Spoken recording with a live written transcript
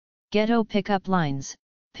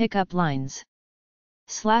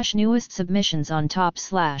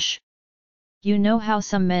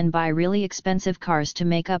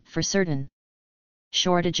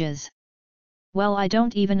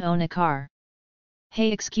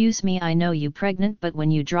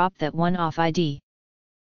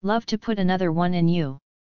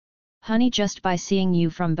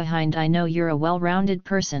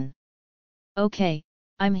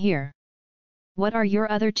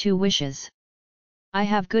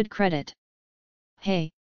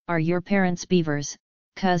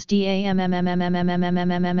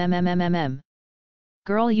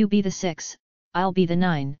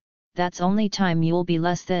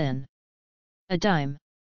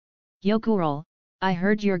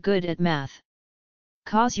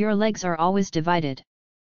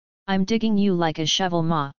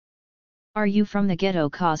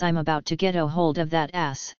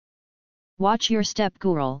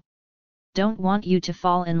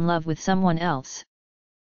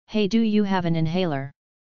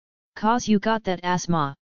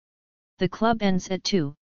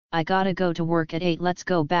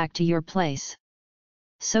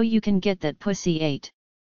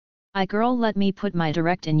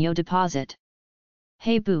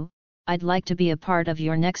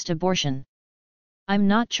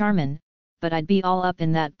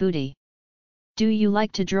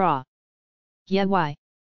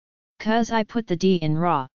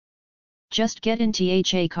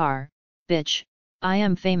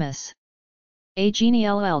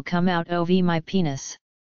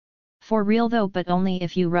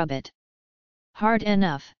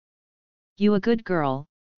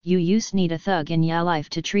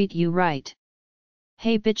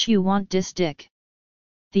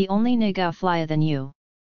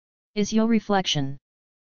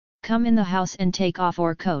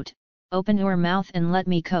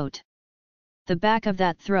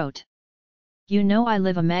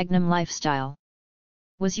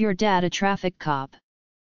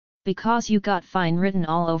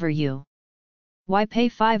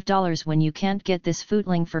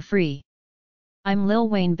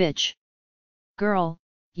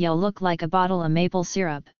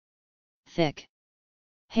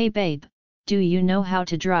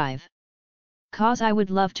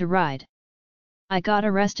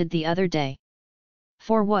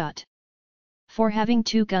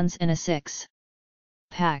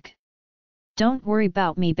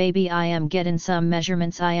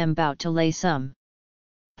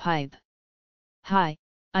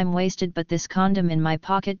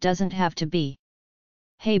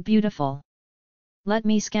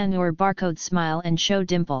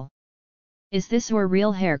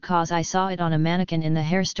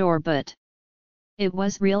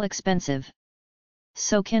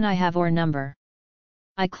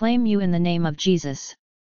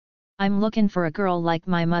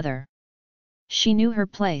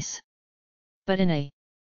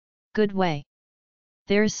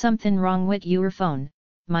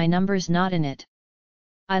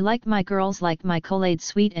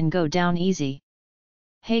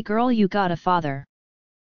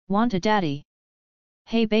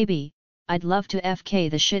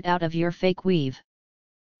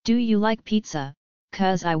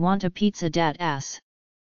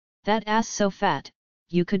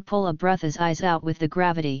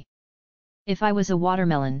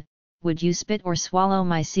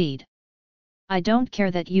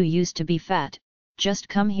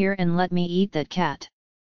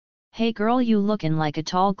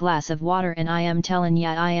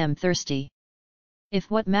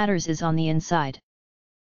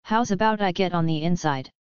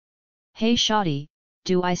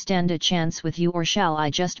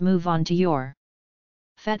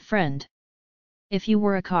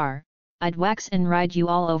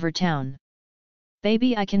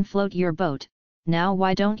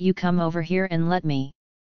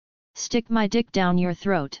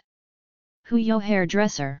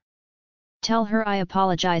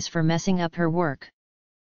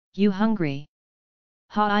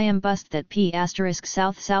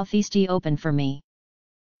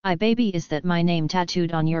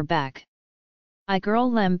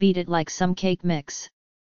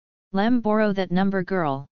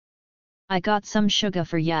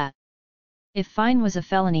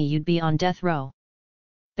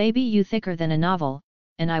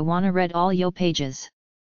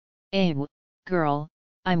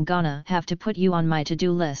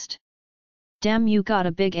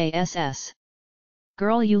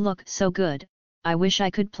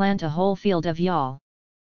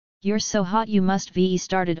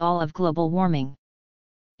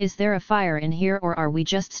Is there a fire in here or are we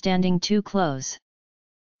just standing too close?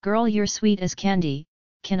 Girl, you're sweet as candy,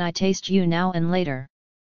 can I taste you now and later?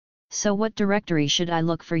 So what directory should I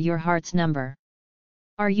look for your heart's number?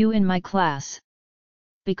 Are you in my class?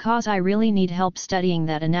 Because I really need help studying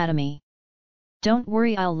that anatomy. Don't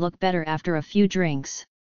worry, I'll look better after a few drinks.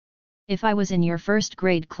 If I was in your first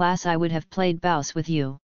grade class I would have played bouse with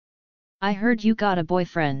you. I heard you got a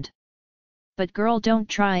boyfriend. But girl, don't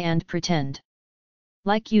try and pretend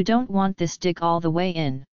like you don't want this dick all the way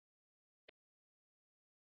in.